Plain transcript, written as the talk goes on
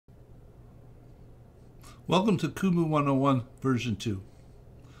Welcome to Kumu 101 version 2.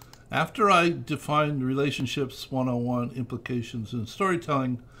 After I defined relationships 101, implications, and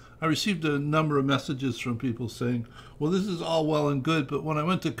storytelling, I received a number of messages from people saying, well, this is all well and good, but when I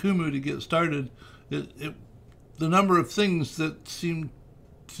went to Kumu to get started, the number of things that seemed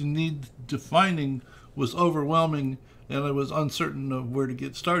to need defining was overwhelming, and I was uncertain of where to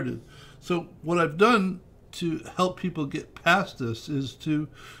get started. So what I've done to help people get past this is to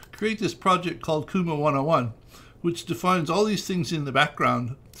create this project called Kumu 101, which defines all these things in the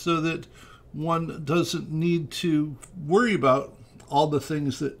background so that one doesn't need to worry about all the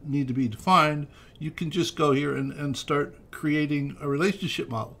things that need to be defined. You can just go here and start creating a relationship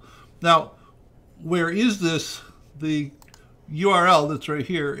model. Now, where is this? The URL that's right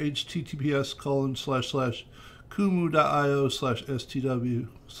here,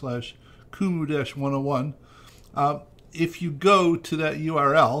 https://kumu.io/stw/kumu-101. If you go to that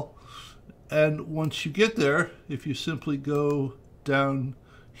URL, and once you get there, if you simply go down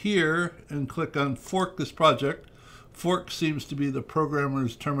here and click on fork this project, fork seems to be the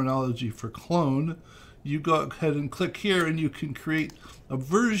programmer's terminology for clone. You go ahead and click here and you can create a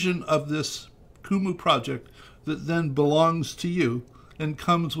version of this Kumu project that then belongs to you and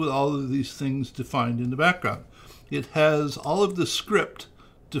comes with all of these things defined in the background. It has all of the script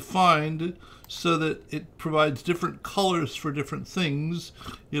defined so that it provides different colors for different things.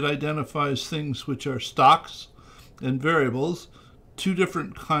 It identifies things which are stocks and variables, two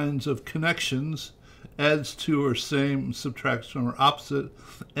different kinds of connections, adds to or same, subtracts from or opposite,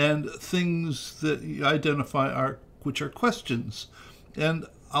 and things that you identify which are questions. And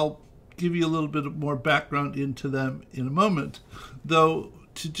I'll give you a little bit more background into them in a moment, though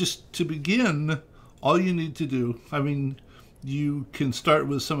to begin, all you need to do, you can start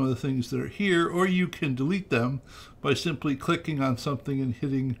with some of the things that are here, or you can delete them by simply clicking on something and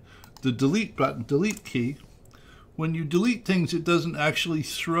hitting the delete button, delete key. When you delete things, it doesn't actually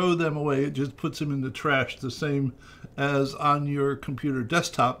throw them away, it just puts them in the trash, the same as on your computer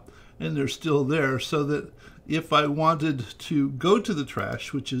desktop, and they're still there, so that if I wanted to go to the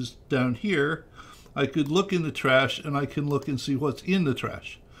trash, which is down here, I could look in the trash and I can look and see what's in the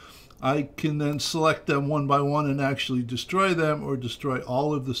trash. I can then select them one by one and actually destroy them or destroy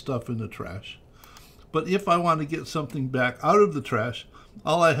all of the stuff in the trash. But if I want to get something back out of the trash,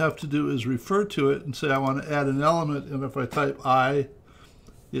 all I have to do is refer to it and say I want to add an element, and if I type I,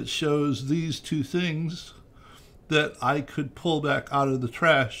 it shows these two things that I could pull back out of the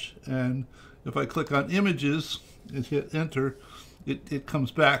trash. And if I click on images and hit enter, it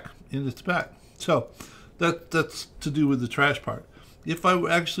comes back and it's back. So that's to do with the trash part. If I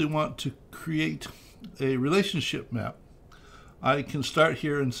actually want to create a relationship map, I can start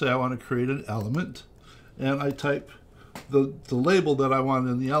here and say I want to create an element, and I type the label that I want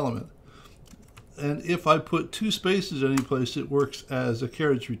in the element. And if I put two spaces any place, it works as a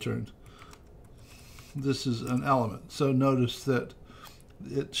carriage return. This is an element. So notice that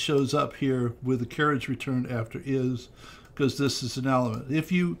it shows up here with a carriage return after is, because this is an element.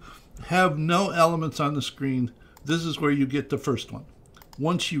 If you have no elements on the screen, this is where you get the first one.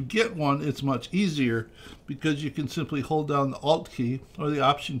 Once you get one, it's much easier because you can simply hold down the Alt key or the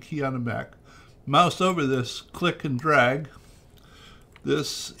Option key on the Mac, mouse over this, click and drag.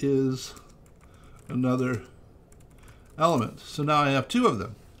 This is another element. So now I have two of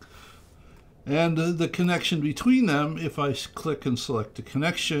them. And the connection between them, if I click and select the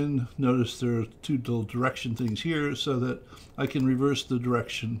connection, notice there are two little direction things here so that I can reverse the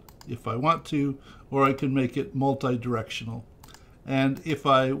direction if I want to, or I can make it multi-directional. And if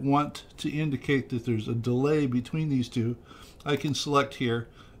I want to indicate that there's a delay between these two, I can select here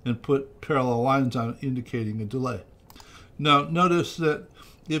and put parallel lines on it indicating a delay. Now notice that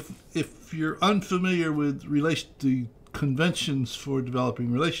if you're unfamiliar with the conventions for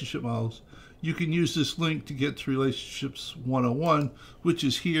developing relationship models, you can use this link to get to Relationships 101, which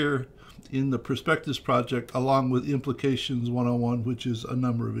is here in the Perspectives project, along with Implications 101, which is a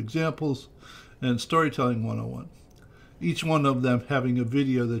number of examples, and Storytelling 101. Each one of them having a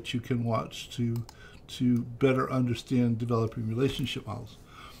video that you can watch to better understand developing relationship models.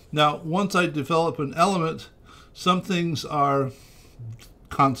 Now, once I develop an element, some things are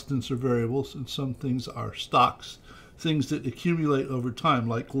constants or variables, and some things are stocks, things that accumulate over time,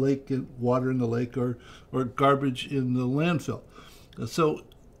 like lake and water in the lake, or garbage in the landfill. So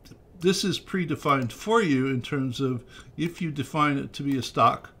this is predefined for you in terms of if you define it to be a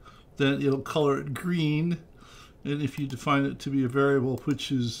stock, then it'll color it green. And if you define it to be a variable,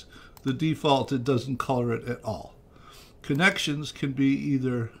 which is the default, it doesn't color it at all. Connections can be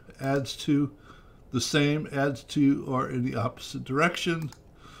either adds to, the same, adds to, or in the opposite direction.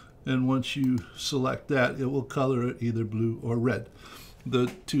 And once you select that, it will color it either blue or red,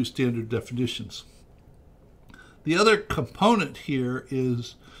 the two standard definitions. The other component here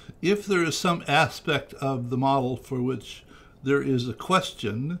is if there is some aspect of the model for which there is a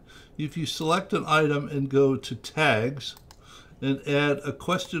question, if you select an item and go to tags and add a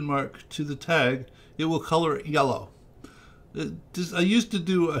question mark to the tag, it will color it yellow. I used to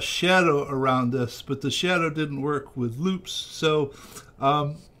do a shadow around this, but the shadow didn't work with loops, so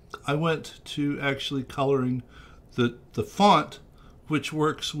I went to actually coloring the font, which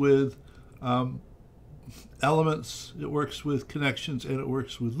works with elements, it works with connections, and it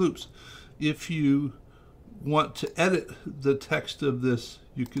works with loops. If you want to edit the text of this,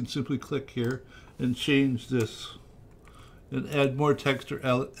 you can simply click here and change this and add more text or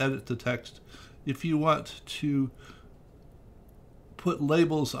edit the text. If you want to put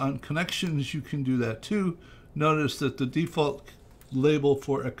labels on connections, you can do that too. Notice that the default label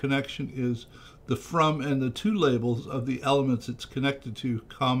for a connection is the from and the to labels of the elements it's connected to,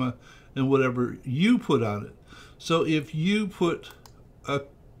 comma, and whatever you put on it. So if you put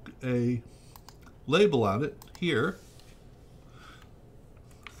a label on it here,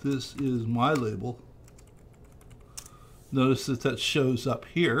 this is my label. Notice that that shows up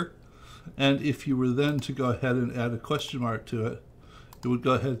here. And if you were then to go ahead and add a question mark to it, it would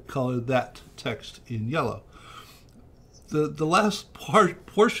go ahead and color that text in yellow. The last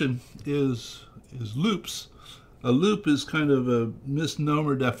portion is loops. A loop is kind of a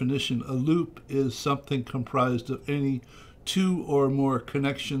misnomer definition. A loop is something comprised of any two or more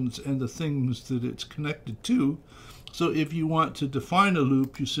connections and the things that it's connected to. So if you want to define a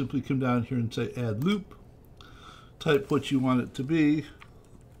loop, you simply come down here and say add loop, type what you want it to be,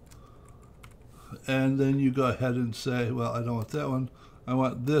 and then you go ahead and say, well, I don't want that one, I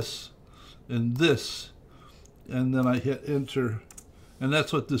want this and this, and then I hit enter, and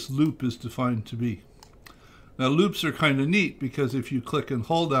that's what this loop is defined to be. Now loops are kind of neat because if you click and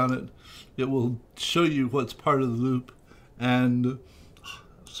hold on it, it will show you what's part of the loop and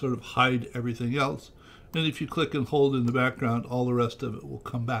sort of hide everything else. And if you click and hold in the background, all the rest of it will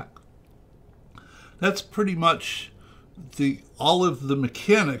come back. That's pretty much all of the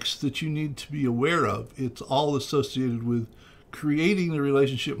mechanics that you need to be aware of. It's all associated with creating the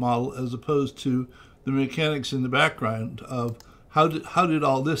relationship model as opposed to the mechanics in the background of how did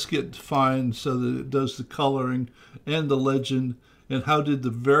all this get defined so that it does the coloring and the legend, and how did the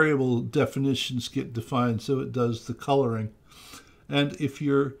variable definitions get defined so it does the coloring. And if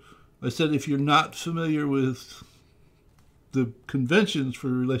you're not familiar with the conventions for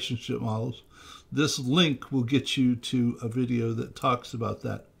relationship models, this link will get you to a video that talks about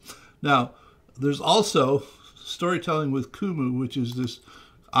that. Now, there's also Storytelling with Kumu, which is this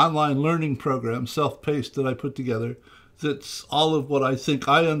online learning program, self-paced, that I put together. That's all of what I think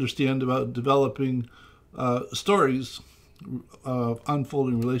I understand about developing stories of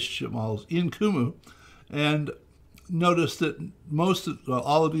unfolding relationship models in Kumu. And notice that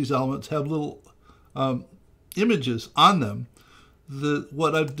all of these elements have little images on them.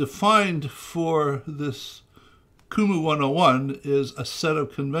 What I've defined for this Kumu 101 is a set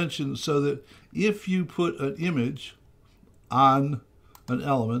of conventions so that if you put an image on an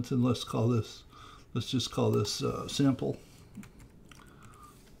element, and let's just call this sample.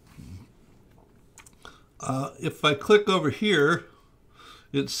 If I click over here,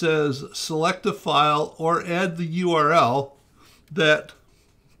 it says select a file or add the URL that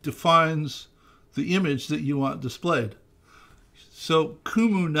defines the image that you want displayed. So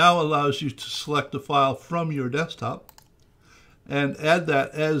Kumu now allows you to select a file from your desktop and add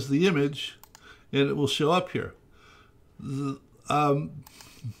that as the image, and it will show up here.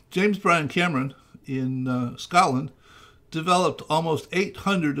 James Bryan Cameron in Scotland developed almost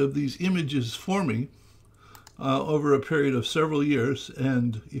 800 of these images for me over a period of several years,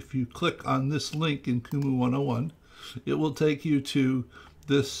 and if you click on this link in Kumu 101, it will take you to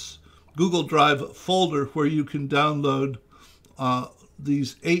this Google Drive folder where you can download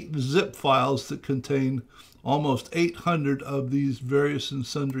these 8 zip files that contain almost 800 of these various and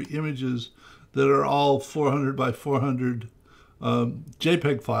sundry images that are all 400 by 400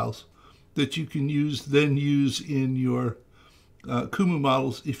 JPEG files that you can then use in your Kumu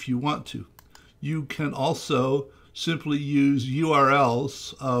models if you want to. You can also simply use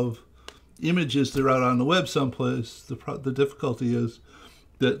URLs of images that are out on the web someplace. The difficulty is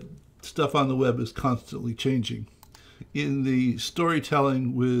that stuff on the web is constantly changing. In the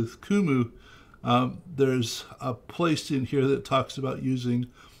storytelling with Kumu, there's a place in here that talks about using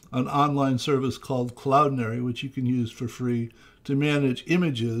an online service called Cloudinary, which you can use for free to manage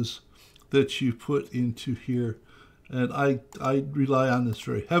images that you put into here. And I rely on this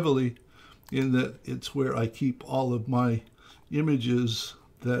very heavily, in that it's where I keep all of my images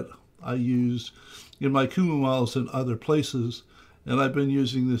that I use in my Kumu models and other places. And I've been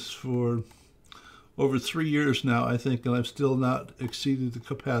using this for over 3 years now, I think, and I've still not exceeded the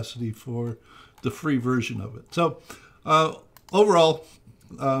capacity for the free version of it. So overall,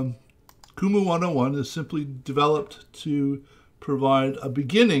 Kumu 101 is simply developed to provide a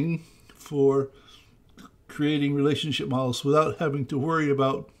beginning for creating relationship models without having to worry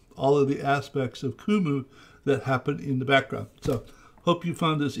about all of the aspects of Kumu that happen in the background. So hope you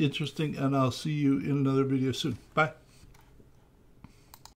found this interesting, and I'll see you in another video soon. Bye.